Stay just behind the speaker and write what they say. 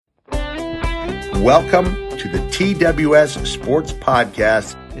Welcome to the TWS Sports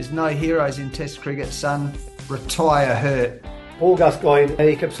Podcast. There's no heroes in Test cricket, son. Retire hurt. Paul Gascoigne,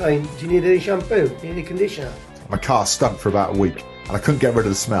 he kept saying, do you need any shampoo? Do you need any conditioner? My car stunk for about a week and I couldn't get rid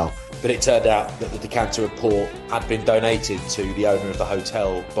of the smell. But it turned out that the decanter of port had been donated to the owner of the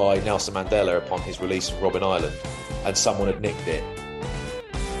hotel by Nelson Mandela upon his release from Robben Island, and someone had nicked it.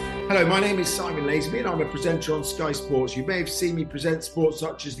 Hello, my name is Simon Lazenby and I'm a presenter on Sky Sports. You may have seen me present sports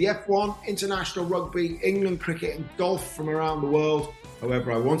such as the F1, international rugby, England cricket and golf from around the world.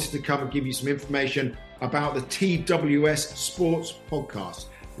 However, I wanted to come and give you some information about the TWS Sports Podcast.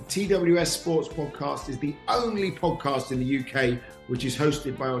 The TWS Sports Podcast is the only podcast in the UK which is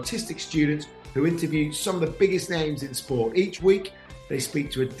hosted by autistic students who interview some of the biggest names in sport. Each week, they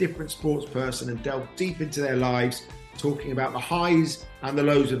speak to a different sports person and delve deep into their lives, talking about the highs and the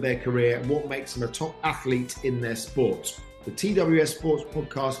lows of their career and what makes them a top athlete in their sport. The TWS Sports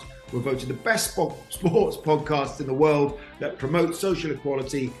Podcast were voted the best sports podcast in the world that promotes social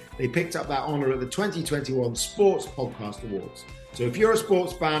equality. They picked up that honour at the 2021 Sports Podcast Awards. So if you're a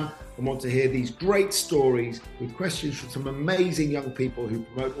sports fan and want to hear these great stories with questions from some amazing young people who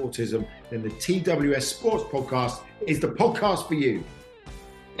promote autism, then the TWS Sports Podcast is the podcast for you.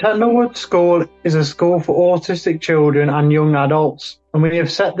 Tettenwood School is a school for autistic children and young adults, and we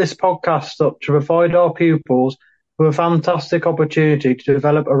have set this podcast up to provide our pupils with a fantastic opportunity to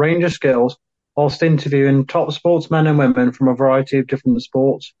develop a range of skills whilst interviewing top sportsmen and women from a variety of different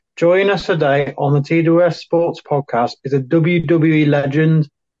sports. Joining us today on the TWS Sports Podcast is a WWE legend.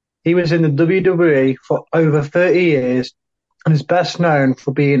 He was in the WWE for over 30 years and is best known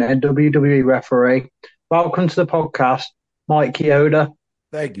for being a WWE referee. Welcome to the podcast, Mike Chioda.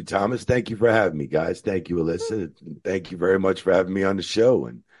 Thank you, Thomas. Thank you for having me, guys. Thank you, Alyssa. Thank you very much for having me on the show.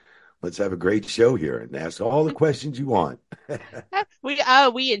 And let's have a great show here and ask all the questions you want.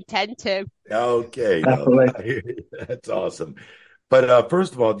 We intend to. Okay. That's awesome. But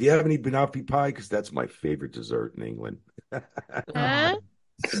first of all, do you have any banoffee pie? Because that's my favorite dessert in England.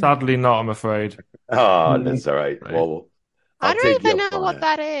 Sadly not, I'm afraid. Oh, that's all right. Well, I don't even know what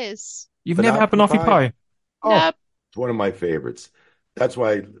that is. You've never had banoffee pie? Oh, nope. It's one of my favorites. That's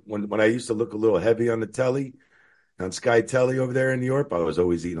why when I used to look a little heavy on the telly, on Sky Telly over there in New York, I was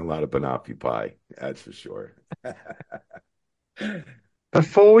always eating a lot of banoffee pie. That's for sure.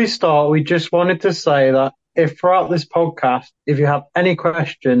 Before we start, we just wanted to say that if throughout this podcast, if you have any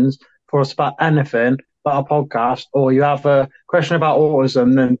questions for us about anything about our podcast, or you have a question about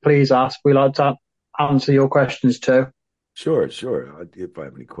autism, then please ask. We like to answer your questions too. Sure. If I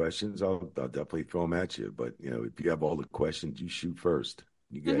have any questions, I'll definitely throw them at you. But, if you have all the questions, you shoot first.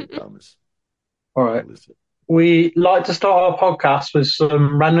 You get it, Thomas. All right. We like to start our podcast with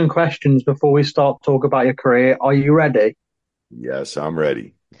some random questions before we start talking about your career. Are you ready? Yes, I'm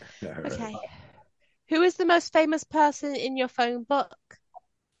ready. Okay. Who is the most famous person in your phone book?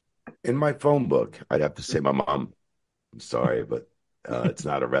 In my phone book, I'd have to say my mom. I'm sorry, but it's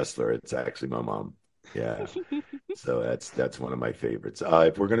not a wrestler. It's actually my mom. Yeah. So that's one of my favorites.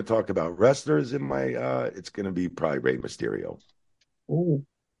 If we're going to talk about wrestlers in my, it's going to be probably Rey Mysterio. Ooh.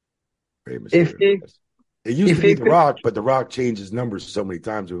 Rey Mysterio. It used to be The Rock, but The Rock changed his numbers so many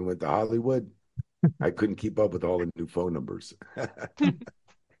times when we went to Hollywood. I couldn't keep up with all the new phone numbers.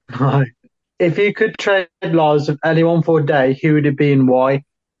 If you could trade lives of anyone for a day, who would it be and why?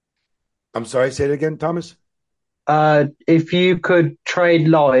 I'm sorry, say it again, Thomas. If you could trade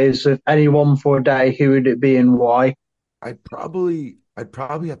lives of anyone for a day, who would it be and why? I'd probably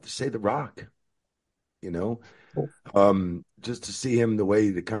have to say The Rock. Just to see him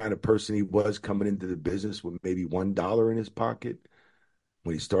the kind of person he was coming into the business with maybe $1 in his pocket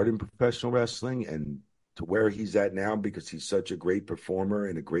when he started in professional wrestling, and to where he's at now because he's such a great performer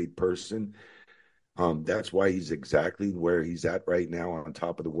and a great person. That's why he's exactly where he's at right now, on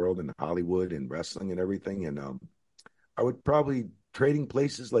top of the world in Hollywood and wrestling and everything. And I would probably, trading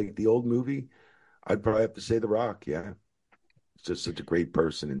places like the old movie, I'd probably have to say The Rock. Yeah. It's just such a great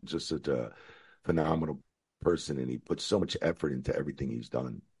person and just such a phenomenal person. And he puts so much effort into everything he's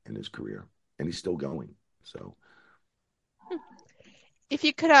done in his career, and he's still going. So. If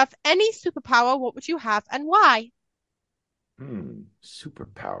you could have any superpower, what would you have and why?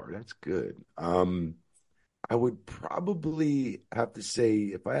 Superpower. That's good. I would probably have to say,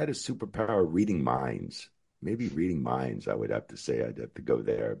 if I had a superpower, reading minds, I would have to say I'd have to go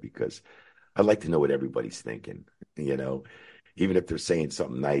there, because I'd like to know what everybody's thinking, even if they're saying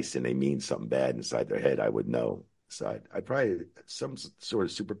something nice and they mean something bad inside their head, I would know. So I'd probably, some sort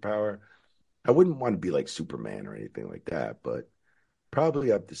of superpower. I wouldn't want to be like Superman or anything like that, but probably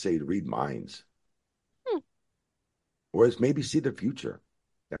have to say to read minds. Or maybe see the future.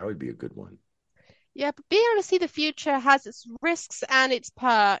 That would be a good one. Yeah, but being able to see the future has its risks and its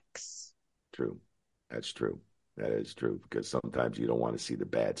perks. True. That's true. That is true because sometimes you don't want to see the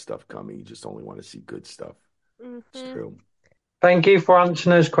bad stuff coming. You just only want to see good stuff. It's Hmm. true. Thank you for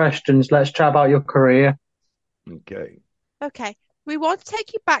answering those questions. Let's chat about your career. Okay. Okay, we want to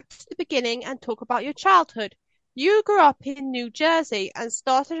take you back to the beginning and talk about your childhood. You grew up in New Jersey and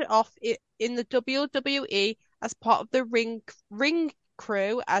started off in the WWE as part of the ring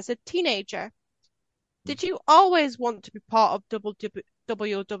crew as a teenager. Did you always want to be part of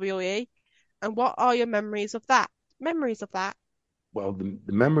WWE? And what are your memories of that? Memories of that? Well, the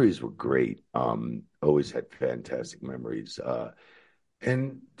memories were great. Always had fantastic memories.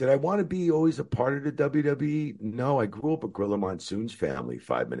 And did I want to be always a part of the WWE? No, I grew up with Gorilla Monsoon's family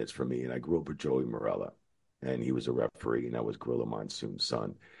 5 minutes from me, and I grew up with Joey Morella, and he was a referee, and I was Gorilla Monsoon's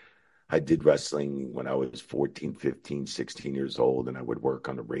son. I did wrestling when I was 14, 15, 16 years old, and I would work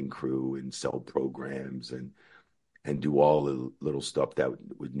on the ring crew and sell programs and do all the little stuff that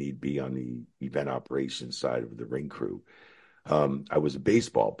would need be on the event operations side of the ring crew. I was a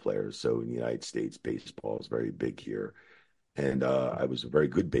baseball player, so in the United States, baseball is very big here, and I was a very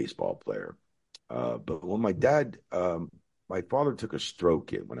good baseball player. But when my father took a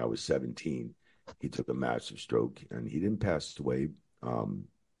stroke when I was 17. He took a massive stroke, and he didn't pass away,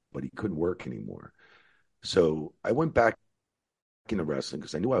 but he couldn't work anymore. So I went back into wrestling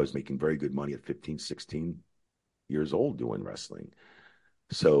because I knew I was making very good money at 15, 16 years old doing wrestling.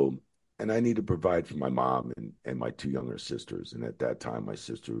 So, and I needed to provide for my mom and my two younger sisters. And at that time, my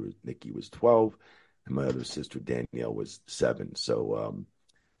sister, Nikki, was 12, and my other sister, Danielle, was 7. So,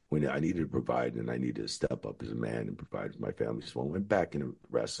 when I needed to provide and I needed to step up as a man and provide for my family, so I went back into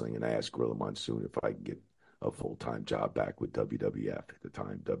wrestling and I asked Gorilla Monsoon if I could get a full-time job back with WWF at the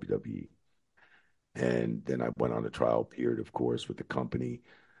time, WWE. And then I went on a trial period, of course, with the company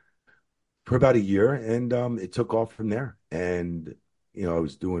for about a year, and it took off from there. And I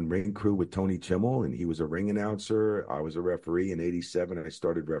was doing ring crew with Tony Chimmel, and he was a ring announcer. I was a referee in '87. I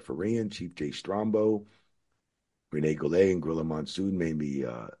started refereeing. Chief Jay Strombo, Rene Goulet, and Gorilla Monsoon made me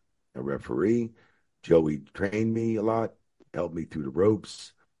a referee. Joey trained me a lot, helped me through the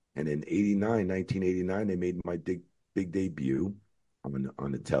ropes. And in 1989, they made my big debut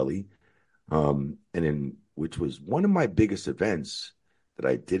on the telly. And then, which was one of my biggest events that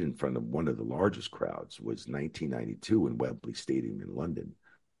I did in front of one of the largest crowds, was 1992 in Wembley Stadium in London.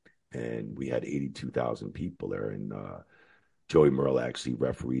 And we had 82,000 people there. And Joey Merle actually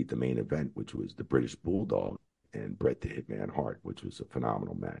refereed the main event, which was the British Bulldog and Bret the Hitman Hart, which was a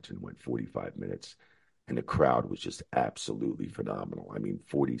phenomenal match and went 45 minutes. And the crowd was just absolutely phenomenal. I mean,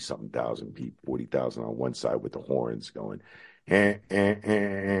 40-something thousand people, 40,000 on one side with the horns going,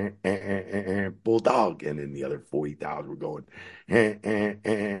 Bulldog. And then the other 40,000 were going, Hitman.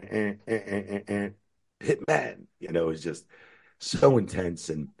 It was just so intense.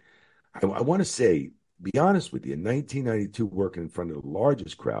 And I want to say, be honest with you, in 1992, working in front of the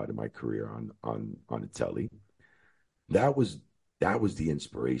largest crowd in my career on the telly, that was the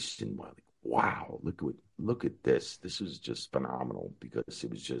inspiration. Like, wow, look at this. This was just phenomenal because it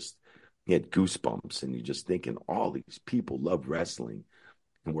was just, you had goosebumps, and you're just thinking all these people love wrestling,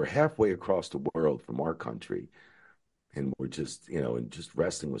 and we're halfway across the world from our country, and we're just, and just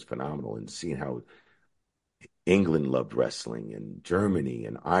wrestling was phenomenal, and seeing how England loved wrestling, and Germany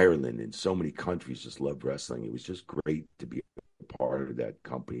and Ireland and so many countries just loved wrestling. It was just great to be a part of that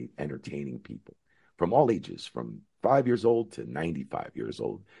company, entertaining people from all ages, from 5 years old to 95 years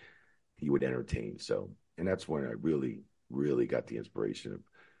old. He would entertain. So, and that's when I really, really got the inspiration of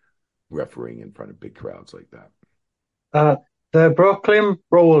refereeing in front of big crowds like that. The Brooklyn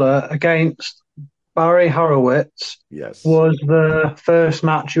Brawler against Barry Horowitz Yes. was the first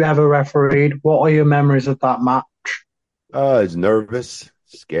match you ever refereed. What are your memories of that match? I was nervous,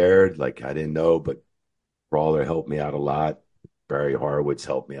 scared, like I didn't know, but Brawler helped me out a lot. Barry Horowitz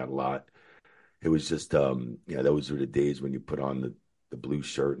helped me out a lot. It was just, those were the days when you put on the blue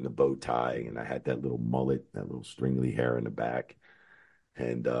shirt and the bow tie, and I had that little mullet, that little stringly hair in the back.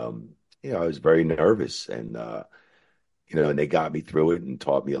 And, I was very nervous, and, and they got me through it and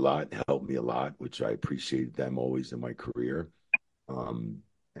taught me a lot, helped me a lot, which I appreciated them always in my career. And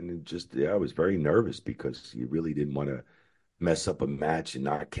it just, I was very nervous because you really didn't want to mess up a match and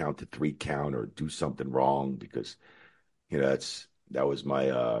not count the 3 count or do something wrong because, that was my,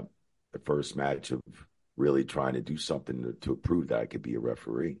 the first match of really trying to do something to prove that I could be a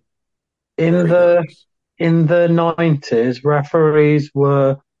referee. In the 90s, referees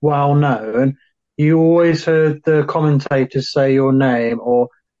were well known. You always heard the commentators say your name or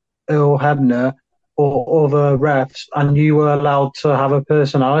Earl Hebner or other refs, and you were allowed to have a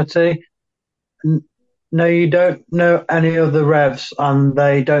personality. No, you don't know any of the revs, and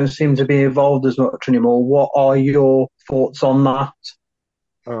they don't seem to be involved as much anymore. What are your thoughts on that?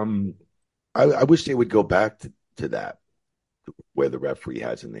 I wish they would go back to that, where the referee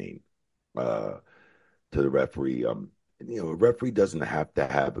has a name. To the referee, a referee doesn't have to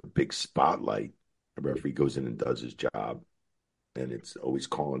have a big spotlight. A referee goes in and does his job, and it's always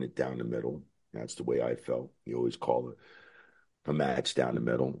calling it down the middle. That's the way I felt. You always call a match down the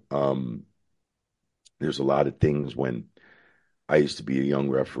middle. There's a lot of things when I used to be a young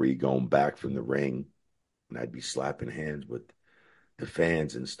referee going back from the ring, and I'd be slapping hands with the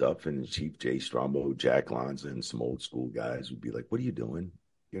fans and stuff, and Chief Jay Strombo, Jack Lanza, and some old school guys would be like, "What are you doing?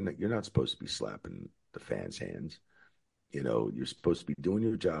 You're not supposed to be slapping the fans' hands. You're supposed to be doing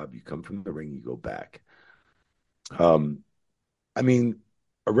your job. You come from the ring, you go back." I mean,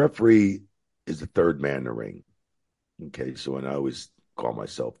 a referee is the third man in the ring. Okay, so and I always call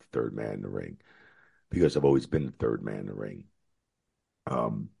myself the third man in the ring because I've always been the third man in the ring.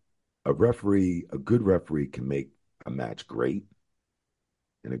 A good referee can make a match great,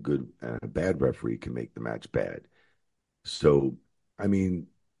 and a bad referee can make the match bad. So, I mean,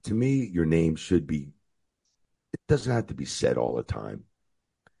 to me, your name should be. It doesn't have to be said all the time,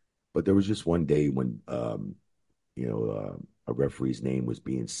 but there was just one day when, a referee's name was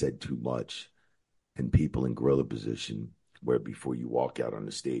being said too much, and people in gorilla position, where before you walk out on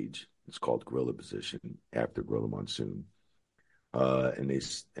the stage, it's called gorilla position after Gorilla Monsoon. And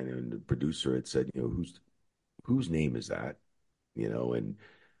the producer had said, whose name is that? And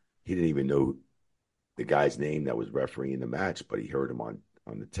he didn't even know the guy's name that was refereeing the match, but he heard him on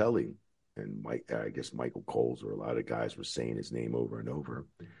the telly. And I guess Michael Coles or a lot of guys were saying his name over and over.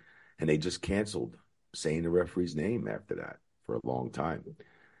 And they just canceled saying the referee's name after that for a long time.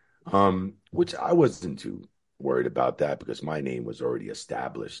 Which I wasn't too worried about that because my name was already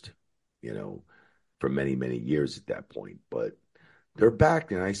established, for many, many years at that point. But they're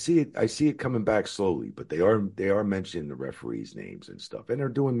back, and I see it coming back slowly. But they are mentioning the referees' names and stuff, and they're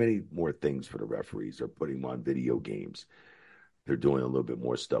doing many more things for the referees. They're putting them on video games. They're doing a little bit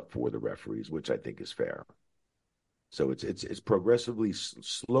more stuff for the referees, which I think is fair. So it's progressively,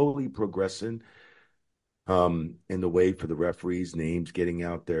 slowly progressing in the way for the referees' names getting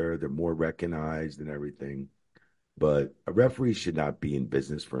out there. They're more recognized and everything. But a referee should not be in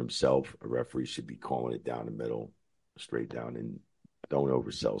business for himself. A referee should be calling it down the middle, straight down, and don't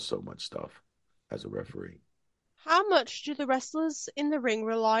oversell so much stuff as a referee. How much do the wrestlers in the ring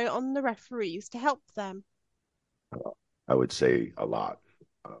rely on the referees to help them? I would say a lot.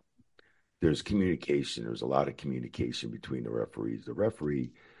 There's communication. There's a lot of communication between the referees.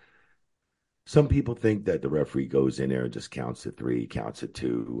 Some people think that the referee goes in there and just counts to 3, counts to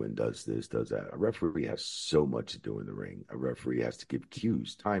 2, and does this, does that. A referee has so much to do in the ring. A referee has to give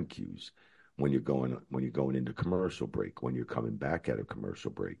cues, time cues, when you're going into commercial break, when you're coming back at a commercial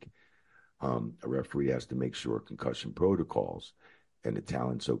break. A referee has to make sure concussion protocols and the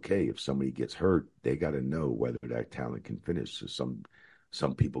talent's okay. If somebody gets hurt, they got to know whether that talent can finish. So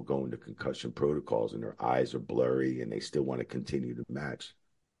some people go into concussion protocols and their eyes are blurry and they still want to continue the match.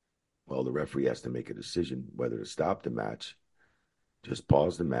 Well, the referee has to make a decision whether to stop the match, just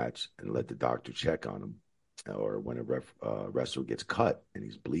pause the match and let the doctor check on him. Or when a wrestler gets cut and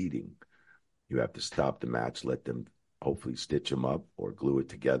he's bleeding, you have to stop the match, let them hopefully stitch him up or glue it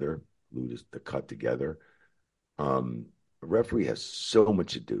together, glue the cut together. A referee has so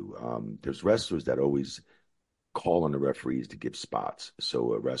much to do. There's wrestlers that always call on the referees to give spots.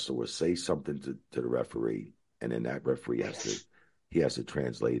 So a wrestler will say something to the referee, and then that referee has to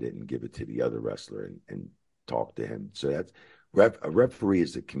translate it and give it to the other wrestler and talk to him. So that's a referee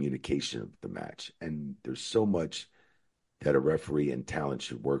is the communication of the match. And there's so much that a referee and talent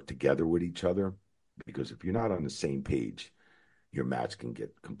should work together with each other, because if you're not on the same page, your match can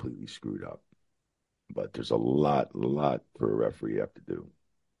get completely screwed up. But there's a lot for a referee you have to do.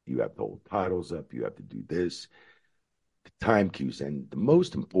 You have to hold titles up. You have to do this, the time cues. And the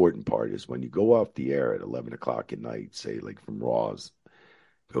most important part is when you go off the air at 11 o'clock at night, say like from Raw's,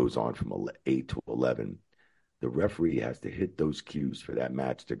 goes on from 8 to 11, the referee has to hit those cues for that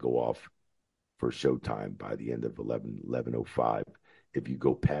match to go off for showtime by the end of 11:05. If you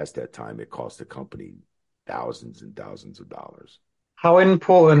go past that time, it costs the company thousands and thousands of dollars. How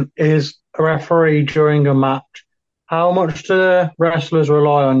important is a referee during a match? How much do the wrestlers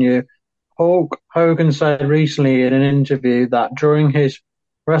rely on you? Hulk Hogan said recently in an interview that during his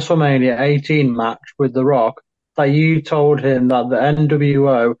WrestleMania 18 match with The Rock, that you told him that the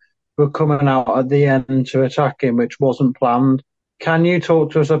NWO were coming out at the end to attack him, which wasn't planned. Can you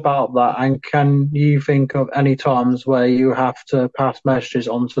talk to us about that? And can you think of any times where you have to pass messages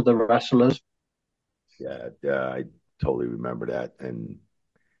on to the wrestlers? Yeah, I totally remember that. And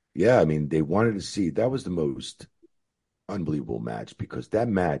yeah, I mean, they wanted to see that was the most unbelievable match because that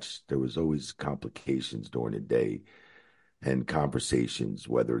match, there was always complications during the day and conversations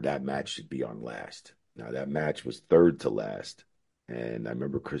whether that match should be on last. Now, that match was third to last. And I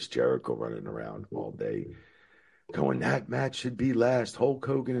remember Chris Jericho running around all day going, that match should be last. Hulk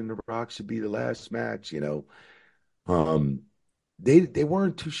Hogan and The Rock should be the last match, you know. Um, they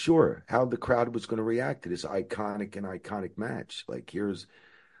weren't too sure how the crowd was going to react to this iconic match. Like here's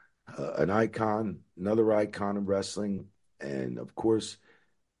an icon, another icon of wrestling, and of course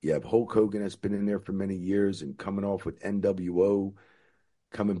you have Hulk Hogan that's been in there for many years and coming off with NWO,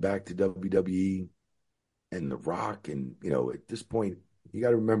 coming back to WWE, and The Rock, and you know at this point you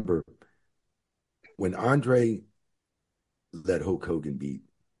got to remember when Andre let Hulk Hogan beat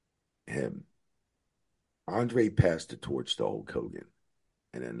him. Andre passed the torch to Hulk Hogan.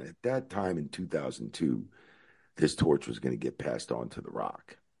 And then at that time in 2002, this torch was going to get passed on to The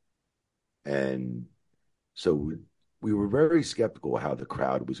Rock. And so we were very skeptical how the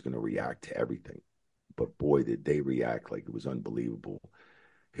crowd was going to react to everything. But boy, did they react like it was unbelievable.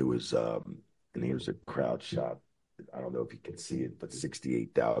 It was, and here's a crowd shot. I don't know if you can see it, but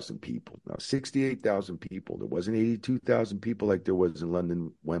 68,000 people. Now, 68,000 people. There wasn't 82,000 people like there was in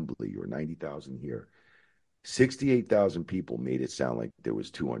London, Wembley, or 90,000 here. 68,000 people made it sound like there was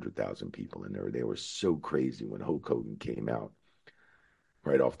 200,000 people in there. They were so crazy when Hulk Hogan came out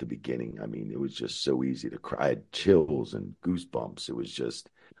right off the beginning. I mean, it was just so easy to cry. I had chills and goosebumps. It was just,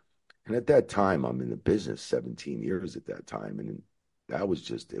 and at that time, I'm in the business 17 years at that time. And that was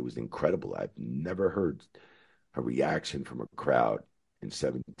just, it was incredible. I've never heard a reaction from a crowd in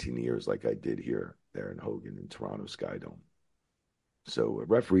 17 years like I did here, there in Hogan in Toronto Skydome. So a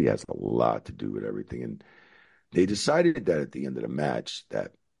referee has a lot to do with everything. And they decided that at the end of the match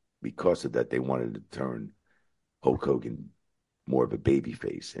that because of that, they wanted to turn Hulk Hogan more of a baby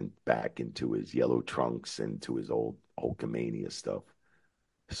face and back into his yellow trunks and to his old Hulkamania stuff.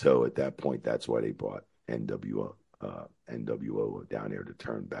 So at that point, that's why they brought NWO down there to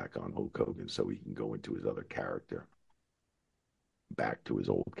turn back on Hulk Hogan so he can go into his other character, back to his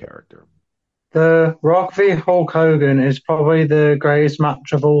old character. The Rock v Hulk Hogan is probably the greatest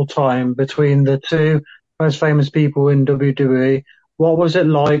match of all time between the two most famous people in WWE. What was it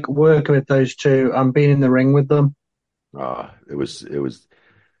like working with those two and being in the ring with them? It was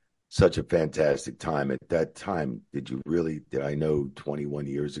such a fantastic time. At that time, did I know 21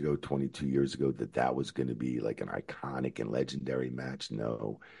 years ago, 22 years ago that was going to be like an iconic and legendary match?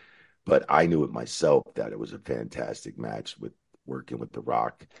 No. But I knew it myself that it was a fantastic match with working with The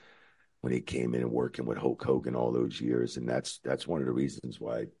Rock when he came in and working with Hulk Hogan all those years. And that's one of the reasons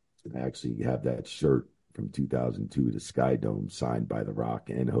why I actually have that shirt from 2002, the Sky Dome, signed by The Rock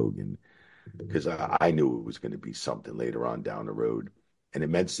and Hogan, because I knew it was going to be something later on down the road. And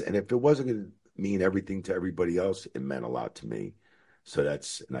and if it wasn't going to mean everything to everybody else, it meant a lot to me. So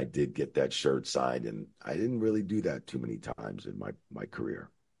and I did get that shirt signed, and I didn't really do that too many times in my career,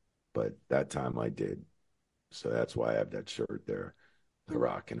 but that time I did. So that's why I have that shirt there, The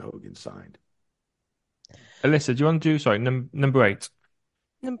Rock and Hogan signed. Alyssa, do you want to do, sorry, number 8?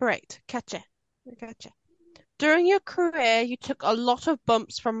 Number 8, Catcher. During your career, you took a lot of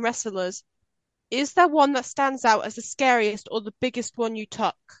bumps from wrestlers. Is there one that stands out as the scariest or the biggest one you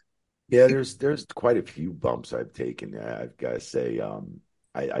took? Yeah, there's quite a few bumps I've taken. I've got to say,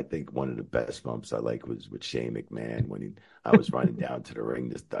 I think one of the best bumps I like was with Shane McMahon when I was running down to the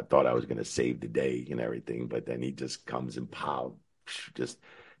ring. I thought I was going to save the day and everything, but then he just comes and just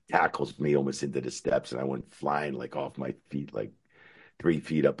tackles me almost into the steps, and I went flying like off my feet, like 3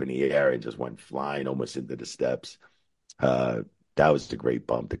 feet up in the air, and just went flying almost into the steps. That was the great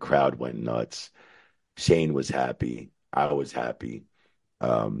bump. The crowd went nuts. Shane was happy. I was happy.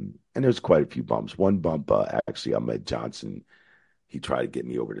 And there's quite a few bumps. One bump, actually, Ahmed Johnson, he tried to get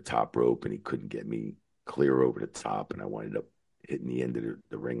me over the top rope, and he couldn't get me clear over the top, and I wound up hitting the end of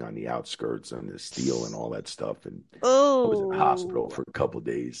the ring on the outskirts on the steel and all that stuff. And I was in the hospital for a couple of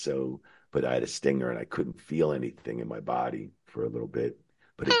days. But I had a stinger, and I couldn't feel anything in my body for a little bit,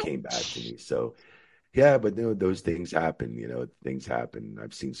 but it came back to me. So, yeah, but those things happen. Things happen.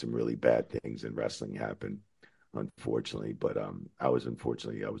 I've seen some really bad things in wrestling happen, unfortunately. But I was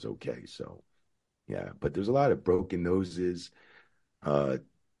okay. So, yeah. But there's a lot of broken noses,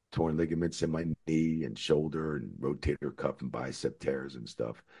 torn ligaments in my knee and shoulder, and rotator cuff and bicep tears and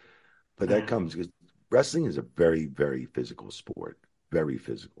stuff. But that comes because wrestling is a very, very physical sport. Very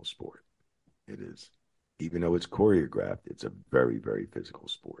physical sport. It is. Even though it's choreographed, it's a very, very physical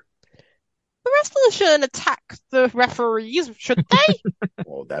sport. The wrestlers shouldn't attack the referees, should they?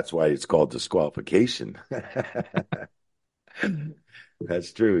 Well, that's why it's called disqualification.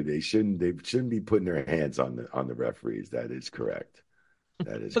 That's true. They shouldn't be putting their hands on the referees. That is correct.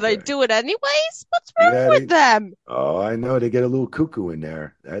 That is But they correct. do it anyways? What's wrong Yeah, with them? I know they get a little cuckoo in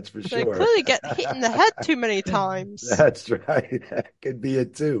there. That's for They sure. clearly get hit in the head too many times. That's right. That could be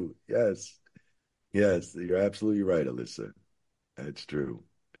it too. Yes. Yes, you're absolutely right, Alyssa. That's true.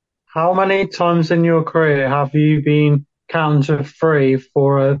 How many times in your career have you been counter free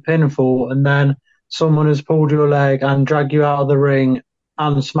for a pinfall and then someone has pulled your leg and dragged you out of the ring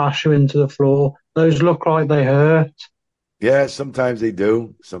and smashed you into the floor? Those look like they hurt. Yeah, sometimes they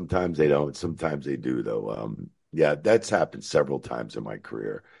do. Sometimes they don't. Sometimes they do, though. Yeah, that's happened several times in my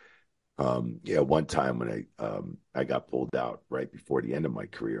career. Yeah, one time when I got pulled out right before the end of my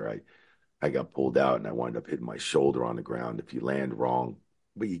career, I got pulled out and I wound up hitting my shoulder on the ground. If you land wrong,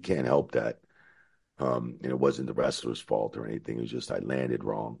 but you can't help that. And it wasn't the wrestler's fault or anything. It was just I landed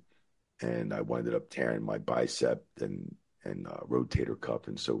wrong, and I wound up tearing my bicep and rotator cuff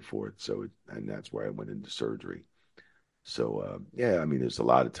and so forth. And that's where I went into surgery. So yeah, I mean, there's a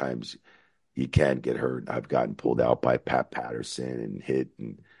lot of times you can get hurt. I've gotten pulled out by Pat Patterson and hit,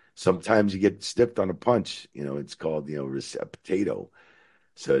 and sometimes you get stiffed on a punch. It's called a potato.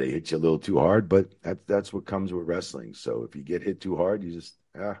 So they hit you a little too hard, but that's what comes with wrestling. So if you get hit too hard, you just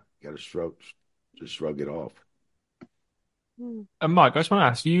got to shrug it off. And Mike, I just want to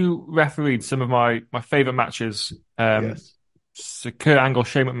ask, you refereed some of my favorite matches. Yes. So Kurt Angle,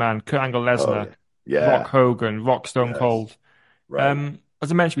 Shane McMahon, Kurt Angle, Oh, Lesnar, yeah. Rock Hogan, Rock Stone Yes. Cold. Right.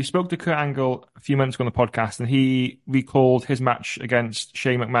 As I mentioned, we spoke to Kurt Angle a few minutes ago on the podcast, and he recalled his match against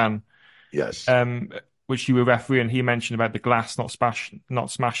Shane McMahon, Yes. which you were refereeing. He mentioned about the glass not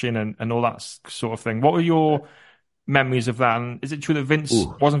smashing, and all that sort of thing. What were your memories of that? And is it true that Vince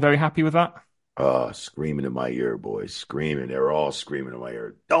wasn't very happy with that? Screaming in my ear, boys, screaming. They were all screaming in my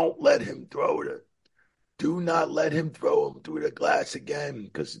ear. Don't let him throw it. Do not let him throw him through the glass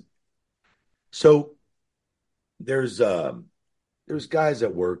again. So there's guys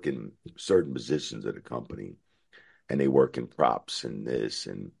that work in certain positions at a company, and they work in props and this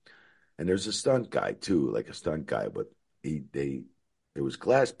and there's a stunt guy too, like a stunt guy, but there was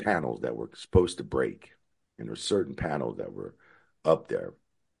glass panels that were supposed to break, and there's certain panels that were up there,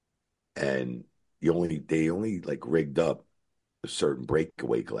 and they only like rigged up certain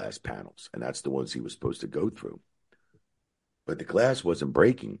breakaway glass panels, and that's the ones he was supposed to go through. But the glass wasn't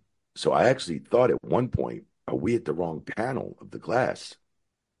breaking. So I actually thought at one point, are we at the wrong panel of the glass?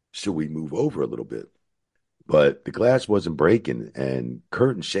 Should we move over a little bit? But the glass wasn't breaking, and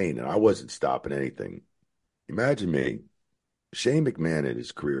Kurt and Shane, and I wasn't stopping anything. Imagine me, Shane McMahon in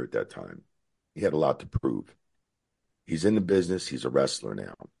his career at that time, he had a lot to prove. He's in the business. He's a wrestler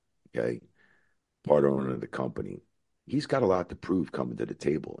now, okay? Part owner of the company. He's got a lot to prove coming to the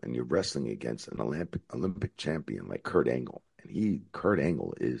table, and you're wrestling against an Olympic champion like Kurt Angle. And Kurt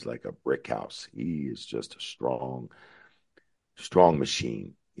Angle is like a brick house. He is just a strong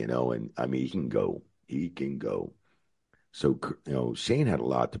machine, and I mean, he can go. So, Shane had a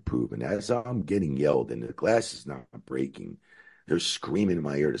lot to prove. And as I'm getting yelled and the glass is not breaking, they're screaming in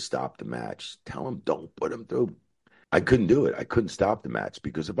my ear to stop the match. Tell him, don't put him through. I couldn't do it. I couldn't stop the match,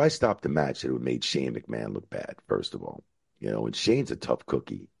 because if I stopped the match, it would have made Shane McMahon look bad, first of all. And Shane's a tough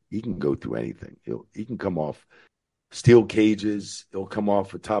cookie. He can go through anything. He can come off steel cages. He'll come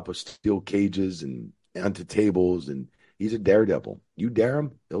off the top of steel cages and onto tables, and he's a daredevil. You dare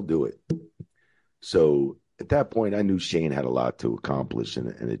him, he'll do it. So at that point, I knew Shane had a lot to accomplish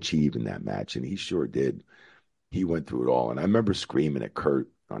and achieve in that match, and he sure did. He went through it all. And I remember screaming at Kurt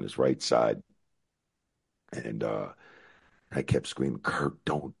on his right side. And I kept screaming, Kurt,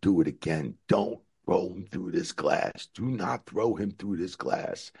 don't do it again. Don't throw him through this glass. Do not throw him through this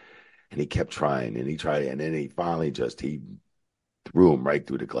glass. And he kept trying, and he tried, and then he finally he threw him right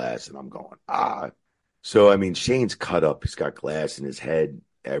through the glass, and I'm going, So, I mean, Shane's cut up. He's got glass in his head,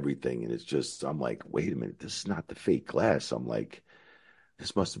 everything. And it's just, I'm like, wait a minute, this is not the fake glass. I'm like,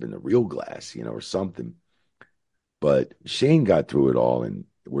 this must have been the real glass, or something. But Shane got through it all, and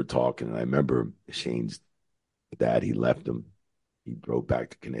we're talking, and I remember Shane's dad, he left him. He drove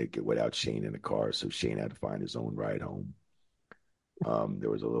back to Connecticut without Shane in the car, so Shane had to find his own ride home. There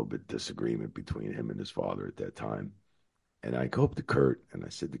was a little bit of disagreement between him and his father at that time. And I go up to Kurt, and I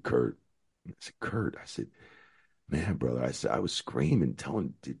said, Kurt, I said, man, brother, I said, I was screaming,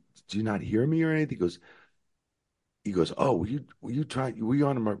 telling, did you not hear me or anything? He goes, oh, were you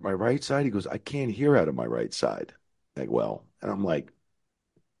on my right side? He goes, I can't hear out of my right side. Like, well, and I'm like,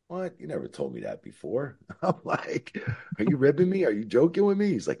 what? You never told me that before. I'm like, are you ribbing me? Are you joking with me?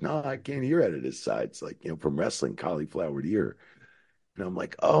 He's like, no, I can't hear out of this side. It's like, from wrestling, cauliflower ear. And I'm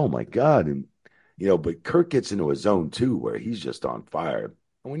like, oh my God. And, but Kurt gets into a zone too, where he's just on fire.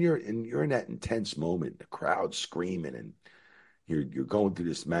 And when you're in that intense moment, the crowd screaming and you're going through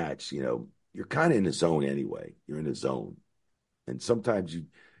this match, you're kind of in the zone anyway. You're in the zone. And sometimes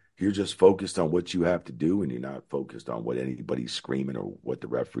you're just focused on what you have to do and you're not focused on what anybody's screaming or what the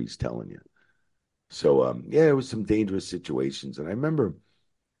referee's telling you. So yeah, it was some dangerous situations. And I remember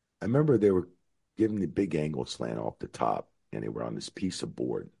they were giving the big angle slant off the top, and they were on this piece of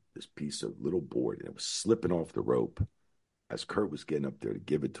little board, and it was slipping off the rope as Kurt was getting up there to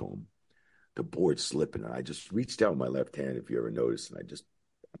give it to him. The board slipping, and I just reached out with my left hand, if you ever noticed, and I'm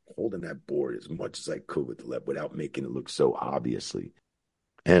holding that board as much as I could with the left without making it look so obviously.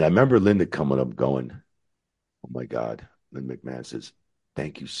 And I remember Linda coming up going, oh my God. Lynn McMahon says,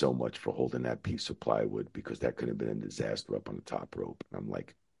 thank you so much for holding that piece of plywood, because that could have been a disaster up on the top rope. And I'm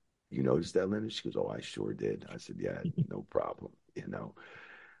like, you noticed that, Linda? She goes, oh, I sure did. I said, yeah, no problem,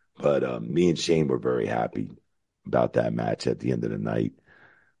 But me and Shane were very happy about that match at the end of the night.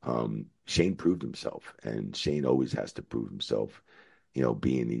 Shane proved himself, and Shane always has to prove himself,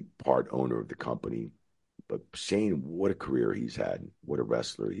 being the part owner of the company. But Shane, what a career he's had. What a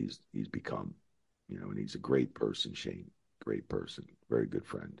wrestler he's become. And he's a great person, Shane. Great person. Very good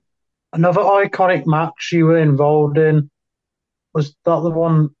friend. Another iconic match you were involved in, was that the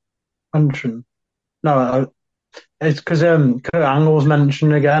one mentioned? No, it's because Kurt Angle's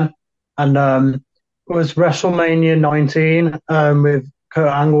mentioned again. And it was WrestleMania 19 with Kurt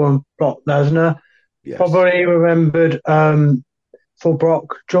Angle and Brock Lesnar. Yes. Probably remembered for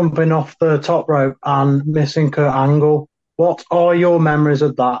Brock jumping off the top rope and missing Kurt Angle. What are your memories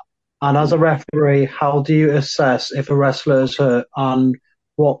of that? And as a referee, how do you assess if a wrestler is hurt, and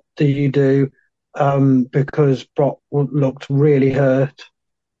what do you do? Because Brock looked really hurt.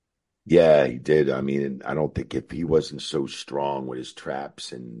 Yeah, he did. I mean, I don't think if he wasn't so strong with his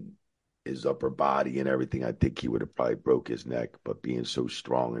traps and his upper body and everything, I think he would have probably broke his neck. But being so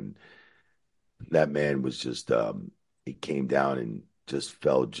strong, and that man was just, he came down and just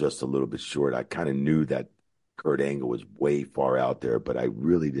fell just a little bit short. I kind of knew that Kurt Angle was way far out there, but I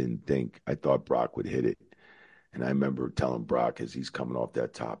really didn't think, I thought Brock would hit it. And I remember telling Brock as he's coming off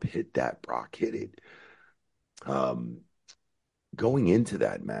that top, hit that, Brock, hit it. Going into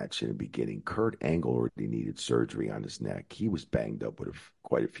that match in the beginning, Kurt Angle already needed surgery on his neck. He was banged up with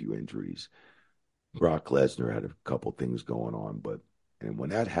quite a few injuries. Brock Lesnar had a couple things going on, and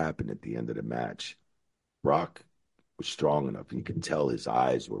when that happened at the end of the match, Brock was strong enough, and you could tell his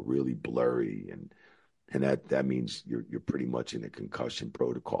eyes were really blurry, and that means you're pretty much in a concussion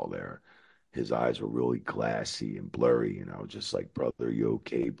protocol there. His eyes were really glassy and blurry, and I was just like, brother, are you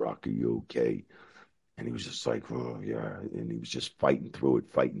okay? Brock, are you okay? And he was just like, oh, yeah. And he was just fighting through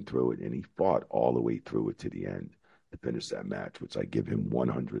it. And he fought all the way through it to the end to finish that match, which I give him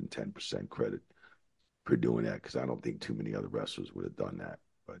 110% credit for doing that, because I don't think too many other wrestlers would have done that.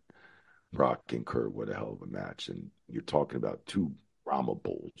 But Brock and Kurt, what a hell of a match. And you're talking about two Brahma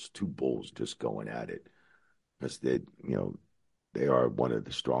bulls, two bulls just going at it. Because they are one of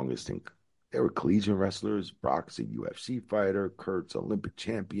the strongest. They were collegiate wrestlers. Brock's a UFC fighter. Kurt's Olympic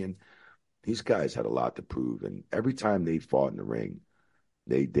champion. These guys had a lot to prove, and every time they fought in the ring,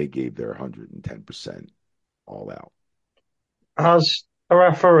 they gave their 110% all out. As a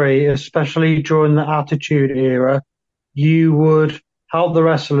referee, especially during the Attitude Era, you would help the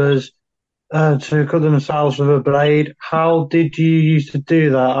wrestlers to cut themselves with a blade. How did you used to do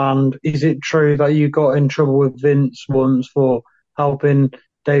that? And is it true that you got in trouble with Vince once for helping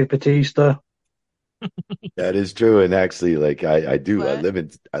Dave Bautista? That is true, and actually, like I do, What?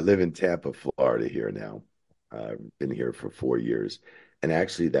 I live in Tampa, Florida here now. I've been here for 4 years, and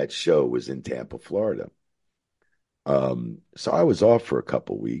actually, that show was in Tampa, Florida. So I was off for a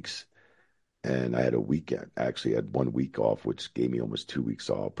couple weeks, and I had a weekend. Actually, I had 1 week off, which gave me almost 2 weeks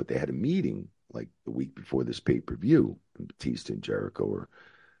off. But they had a meeting like the week before this pay-per-view, and Batista and Jericho were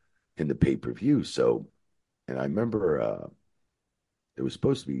in the pay-per-view. So, and I remember it was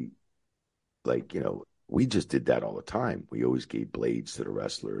supposed to be like, we just did that all the time. We always gave blades to the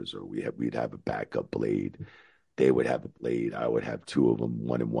wrestlers, or we'd have a backup blade. They would have a blade. I would have two of them,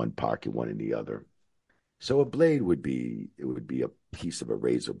 one in one pocket, one in the other. So a blade would be a piece of a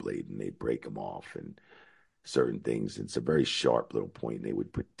razor blade, and they break them off and certain things. It's a very sharp little point, and they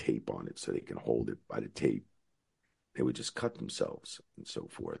would put tape on it so they can hold it by the tape. They would just cut themselves and so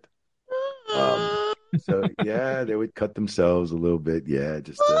forth. So yeah, they would cut themselves a little bit. Yeah,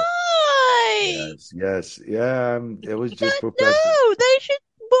 just Why? yes, yeah. It was just professional. No, they should.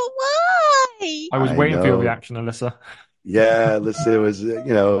 But I was I waiting for your know. reaction, Alyssa. Yeah, listen, it was, it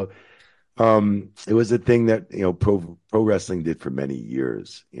was a thing that, pro wrestling did for many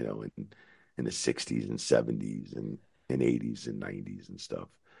years, in the 60s and 70s and 80s and 90s and stuff.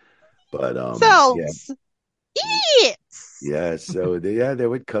 But yeah, Selves. Idiots. yeah. So they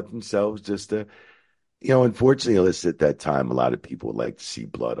would cut themselves just to, unfortunately, Alyssa, at that time, a lot of people would like to see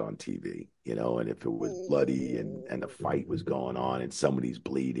blood on TV, and if it was bloody and a fight was going on and somebody's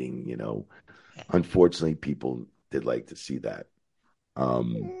bleeding, unfortunately, people did like to see that.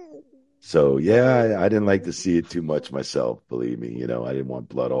 So yeah, I didn't like to see it too much myself, believe me. I didn't want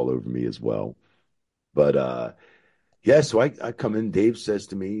blood all over me as well. But yeah, so I come in, Dave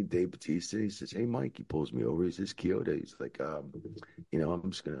Batista, he says, "Hey Mike," he pulls me over, he says, "Chioda," he's like, I'm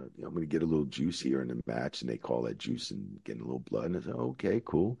gonna get a little juice here in the match, and they call that juice and getting a little blood. And I said, "Okay,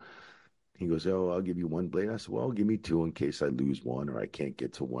 cool." He goes, "Oh, I'll give you one blade." I said, "Well, give me two in case I lose one or I can't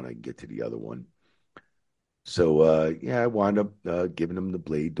get to one, I can get to the other one." So yeah, I wound up giving him the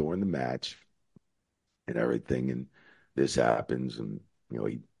blade during the match and everything, and this happens, and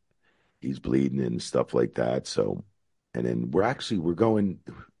he's bleeding and stuff like that. So, and then we're going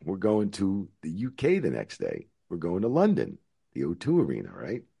to the UK the next day. We're going to London, the O2 Arena,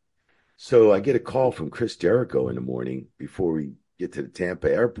 right? So I get a call from Chris Jericho in the morning before we get to the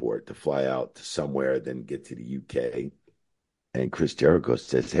Tampa airport to fly out to somewhere, then get to the UK. And Chris Jericho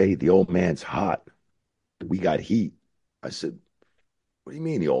says, "Hey, the old man's hot. We got heat." I said, "What do you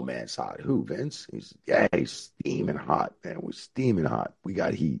mean the old man's hot? Who, Vince?" He's, "Yeah, he's steaming hot, man. We're steaming hot. We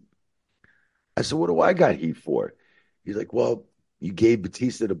got heat." I said, "What do I got heat for?" He's like, "Well, you gave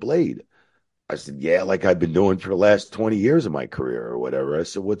Batista the blade." I said, "Yeah, like I've been doing for the last 20 years of my career or whatever." I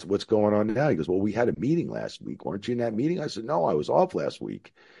said, "What's going on now?" He goes, "Well, we had a meeting last week. Weren't you in that meeting?" I said, "No, I was off last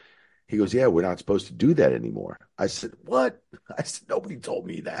week." He goes, "Yeah, we're not supposed to do that anymore." I said, "What?" I said, "Nobody told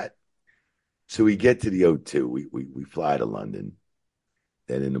me that." So we get to the O2. We fly to London.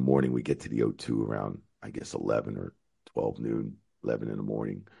 Then in the morning, we get to the O2 around, I guess, 11 or 12 noon, 11 in the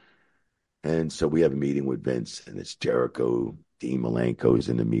morning. And so we have a meeting with Vince, and it's Jericho. Dean Malenko's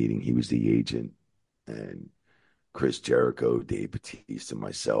in the meeting. He was the agent. And Chris Jericho, Dave Batista,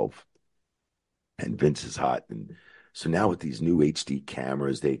 myself, and Vince is hot. And so now with these new HD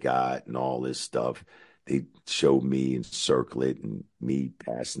cameras they got and all this stuff, they show me and circle it and me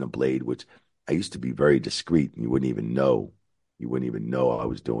passing the blade, which I used to be very discreet, and you wouldn't even know. You wouldn't even know I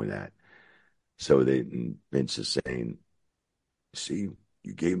was doing that. So Vince is saying, "See,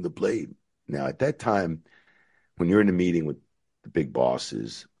 you gave him the blade." Now, at that time, when you're in a meeting with the big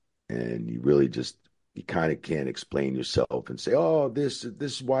bosses and you kind of can't explain yourself and say, "Oh, this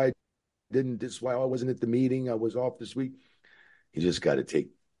is why I didn't, this is why I wasn't at the meeting. I was off this week." You just got to take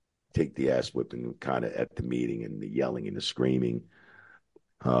the ass whipping kind of at the meeting and the yelling and the screaming,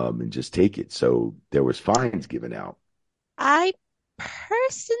 and just take it. So there was fines given out. I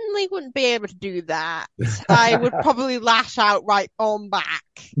personally wouldn't be able to do that. I would probably lash out right on back.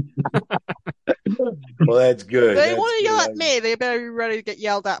 Well, that's good. They That's want to yell at good. me, they better be ready to get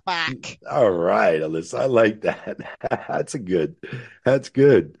yelled at back. All right, Alyssa, I like that. That's good.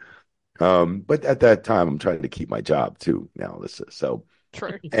 But at that time, I'm trying to keep my job too now, Alyssa. So,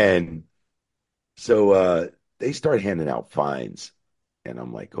 True. and so they start handing out fines, and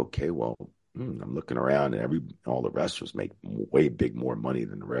I'm like, okay, well, I'm looking around, and all the wrestlers make way more money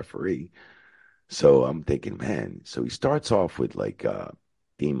than the referee. So I'm thinking, man. So he starts off with like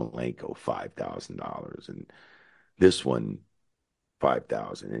Dean Malenko $5,000, and this one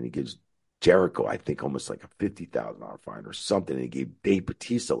 5,000, and he gives Jericho, I think, almost like a $50,000 fine or something. And he gave Dave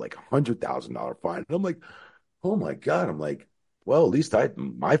Batista like $100,000 fine. And I'm like, oh my God. I'm like, well, at least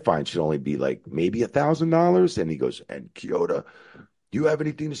my fine should only be like maybe $1,000. And he goes, "And Chioda, do you have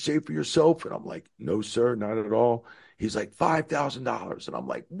anything to say for yourself?" And I'm like, "No, sir, not at all." He's like, $5,000. And I'm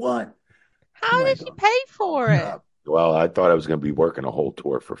like, what? Oh How my did you God. pay for it? Well, I thought I was going to be working a whole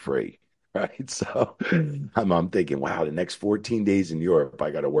tour for free. Right. So I'm thinking, wow, the next 14 days in Europe,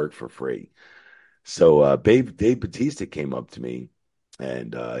 I got to work for free. So Dave Batista came up to me,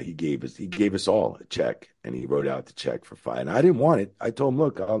 and he gave us all a check, and he wrote out the check for five. And I didn't want it. I told him,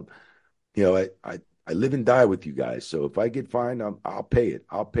 "Look, I live and die with you guys. So if I get fined, I'll pay it.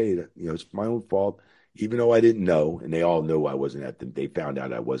 I'll pay it. It's my own fault." Even though I didn't know, and they all knew I wasn't they found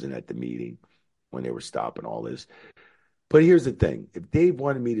out I wasn't at the meeting when they were stopping all this. But here's the thing: if Dave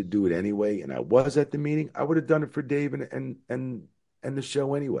wanted me to do it anyway, and I was at the meeting, I would have done it for Dave and the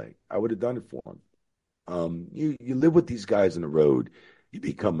show anyway. I would have done it for him. You live with these guys on the road, you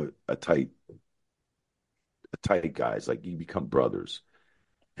become a tight guys. Like, you become brothers,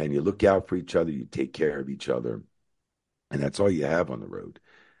 and you look out for each other. You take care of each other, and that's all you have on the road.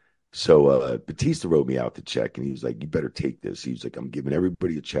 So Batista wrote me out the check, and he was like, "You better take this." He was like, "I'm giving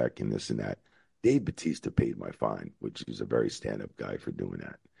everybody a check and this and that." Dave Batista paid my fine, which is a very stand-up guy for doing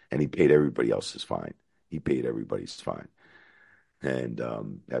that, and he paid everybody else's fine. He paid everybody's fine, and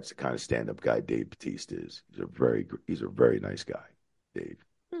that's the kind of stand-up guy Dave Batista is. He's a very nice guy. Dave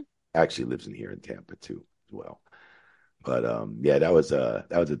actually lives in here in Tampa too, as well. But yeah, that was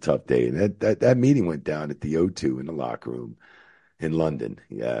a tough day, and that meeting went down at the O2 in the locker room in London.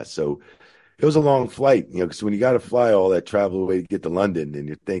 Yeah, so it was a long flight, because when you got to fly all that travel away to get to London, and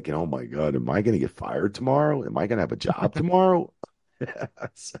you're thinking, oh my God, am I going to get fired tomorrow? Am I going to have a job tomorrow?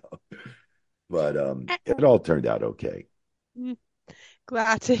 But it all turned out okay.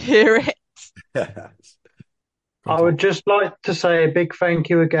 Glad to hear it. I would just like to say a big thank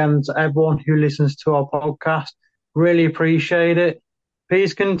you again to everyone who listens to our podcast. Really appreciate it.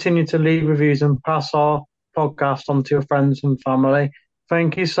 Please continue to leave reviews and pass our podcast on to your friends and family.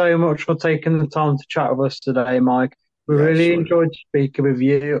 Thank you so much for taking the time to chat with us today, Mike. We really enjoyed speaking with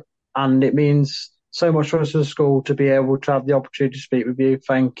you, and it means so much for us as a school to be able to have the opportunity to speak with you.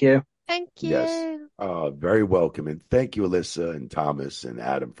 Thank you. Thank you. Yes. Very welcome. And thank you, Alyssa and Thomas and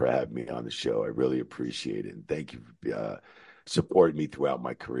Adam, for having me on the show. I really appreciate it. And thank you for supporting me throughout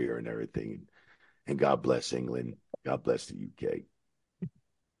my career and everything. And God bless England. God bless the UK.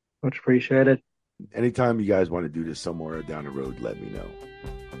 Much appreciated. Anytime you guys want to do this somewhere down the road, let me know.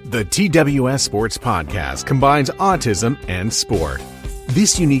 The TWS Sports Podcast combines autism and sport.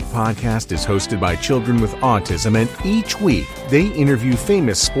 This unique podcast is hosted by children with autism, and each week they interview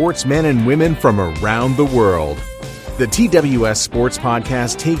famous sportsmen and women from around the world. The TWS Sports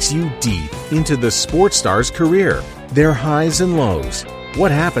Podcast takes you deep into the sports star's career, their highs and lows,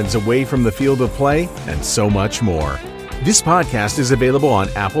 what happens away from the field of play, and so much more. This podcast is available on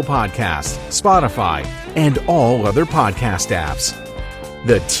Apple Podcasts, Spotify, and all other podcast apps.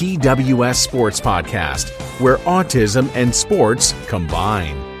 The TWS Sports Podcast, where autism and sports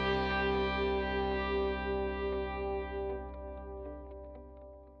combine.